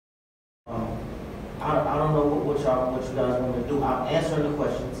I don't know what you guys want me to do. I'm answering the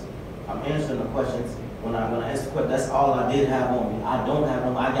questions. When I answer the question, that's all I did have on me. I don't have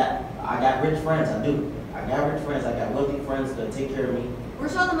no. I got rich friends. I do. I got rich friends. I got wealthy friends that take care of me.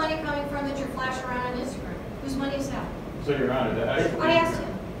 Where's all the money coming from that you're flashing around on Instagram? Whose money is that? So, Your Honor, I asked him.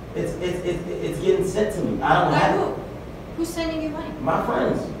 It's getting sent to me. I don't have who? Who's sending you money? my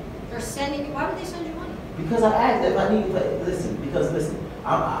friends. They're sending you. Why would they send you money? Because I asked if I need. Listen.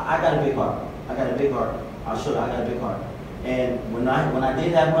 I got a big heart. I got a big heart. I got a big heart. And when I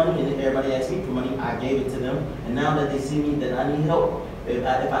did have money and everybody asked me for money, I gave it to them. And now that they see me that I need help, if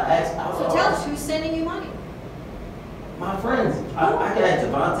I ask, so tell us who's sending you money. My friends. I can ask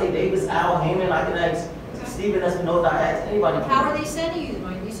Javante Davis, Al Heyman. I can ask Steven Espinosa. I ask anybody. How are they sending you the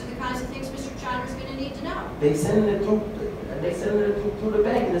money? These are the kinds of things Mr. Chandler's going to need to know. They sending it through. They sending it through the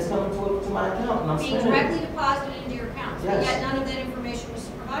bank, and it's coming to my account, and I'm being spending directly it. deposited into your account. Yes. But yet none of that information was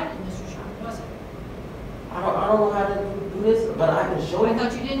provided to Mr. Chandler, was it? I don't know how to do this, but I can show I you.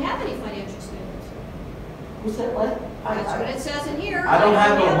 thought you didn't have any financial statements. Who said what? That's what it says in here. I don't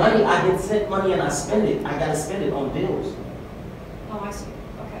have no money. Any. I get sent money and I spend it. I gotta spend it on bills. Oh, I see.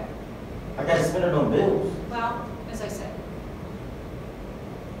 Okay. I gotta spend it on bills. Well, as I said,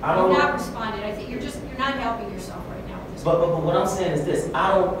 I don't you've not know. responded. I think you're not helping yourself right now with this. But what I'm saying is this.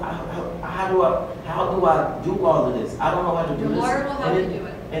 How do I do all of this? I don't know how to do Your this. lawyer will help you do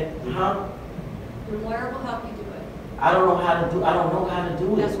it. Huh? Your lawyer will help you do it. I don't know how to do. I don't know how to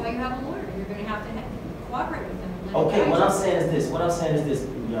do it. That's why you have a lawyer. You're going to have to cooperate with them. and let Okay, them what guide I'm you. saying is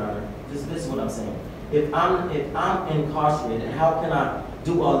this, Your Honor. This is what I'm saying. If I'm incarcerated, how can I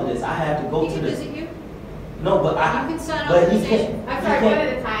do all of this? I have to go He to can the. visit you. No, but You can sign But he authorization. can't. I'm he sorry, can't- one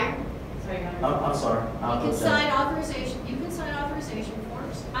at a time. Sorry, Your Honor. I'm sorry. You can sign authorization. You can sign authorization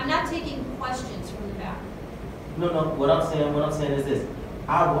forms. I'm not taking questions from the back. No. What I'm saying is this.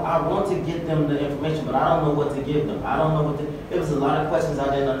 I want to get them the information, but I don't know what to give them. I don't know what to. It was a lot of questions I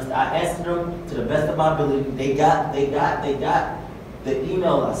didn't understand. I answered them to the best of my ability. They got the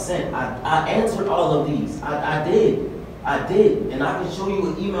email I sent. I answered all of these. I did, and I can show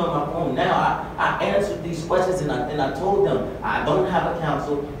you an email on my phone now. I answered these questions, and I told them I don't have a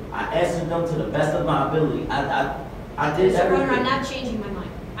counsel. I answered them to the best of my ability. I did Mr. everything. Broner, I'm not changing my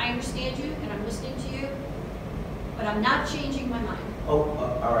mind. I understand you, and I'm listening to you, but I'm not changing my mind. Oh,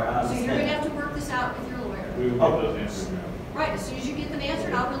 all right. I So you're going to understand. have to work this out with your lawyer. we will get those answers now. Right, as soon as you get them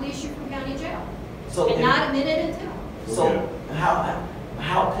answered, I'll release you from county jail. So And if- not a minute until. So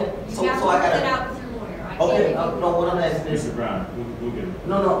how can You so have to I work that gotta out with your lawyer. I can't okay give you. no what I'm asking is Mr. Brown, we'll get it.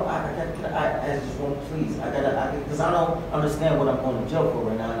 no I ask just one please because I don't understand what I'm going to jail for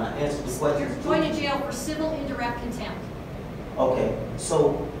right now and I answer the You're questions. going to jail for civil indirect contempt. Okay,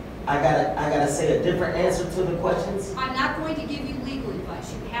 so I gotta say a different answer to the questions. I'm not going to give you legal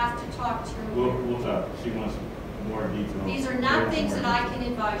advice. You have to talk to your lawyer. We'll talk. She wants more detail. These are not things that I can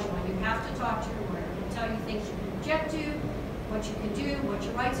advise you on. You have to talk to your lawyer. He'll tell you things you can object to, what you can do, what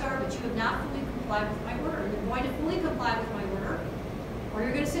your rights are, but you have not fully complied with my order. You're going to fully comply with my order, or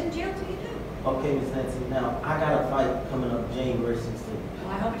you're going to sit in jail till you do. Okay, Ms. Nancy. Now I got a fight coming up January 16th. Well,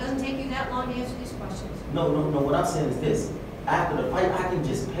 I hope it doesn't take you that long to answer these questions. No. What I'm saying is this: after the fight, I can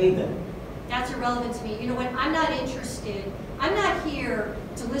just pay them. That's irrelevant to me. You know what? I'm not interested. I'm not here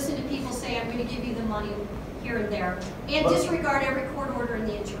to listen to people say I'm going to give you the money here and there and But- disregard every court order in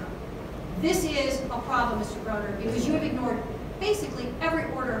the interim. This is a problem, Mr. Broner, because you have ignored basically every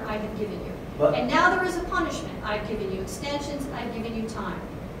order I have given you. But- And now there is a punishment. I've given you extensions. I've given you time.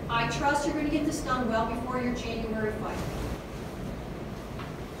 I trust you're going to get this done well before your January fight.